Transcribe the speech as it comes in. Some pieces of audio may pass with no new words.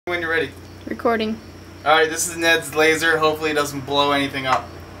When you're ready. Recording. Alright, this is Ned's laser. Hopefully it doesn't blow anything up.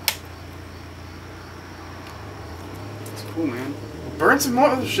 It's cool, man. Burn some more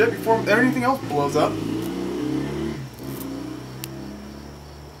of the shit before anything else blows up.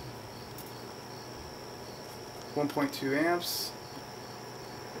 .2 amps.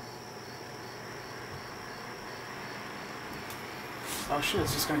 Oh shit,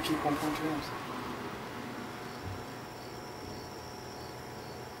 it's just gonna keep 1.2 amps.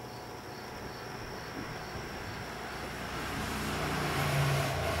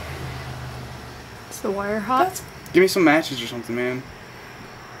 Is the wire hot? Give me some matches or something, man.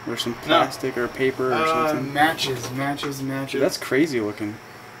 Or some plastic or paper or something. Matches. Dude, that's crazy looking.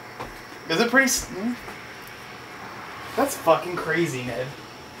 Is it pretty... That's fucking crazy, Ned.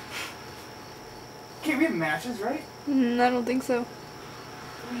 Can't we have matches, right? I don't think so.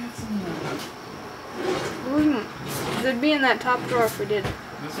 They'd be in that top drawer if we did.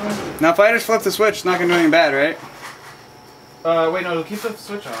 This one? Now, if I just flip the switch, it's not gonna do anything bad, right? Wait, no, keep the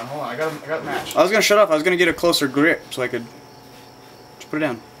switch on. Hold on, I got a match. I was gonna shut off. I was gonna get a closer grip so I could just put it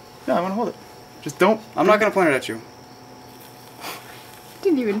down. No, I want to hold it. Just don't. I'm not gonna point it at you.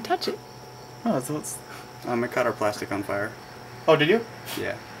 Didn't even touch it. Oh, so it's... I caught our plastic on fire. Oh, did you?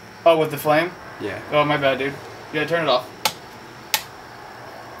 Yeah. Oh, with the flame? Yeah. Oh, my bad, dude. Yeah, turn it off.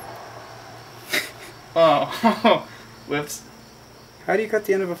 Oh. Whoops. How do you cut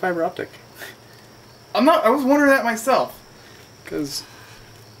the end of a fiber optic? I was wondering that myself. Because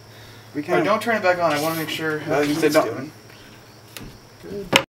we Alright, don't turn it back on. I want to make sure Well, you said it's don't. doing. Good.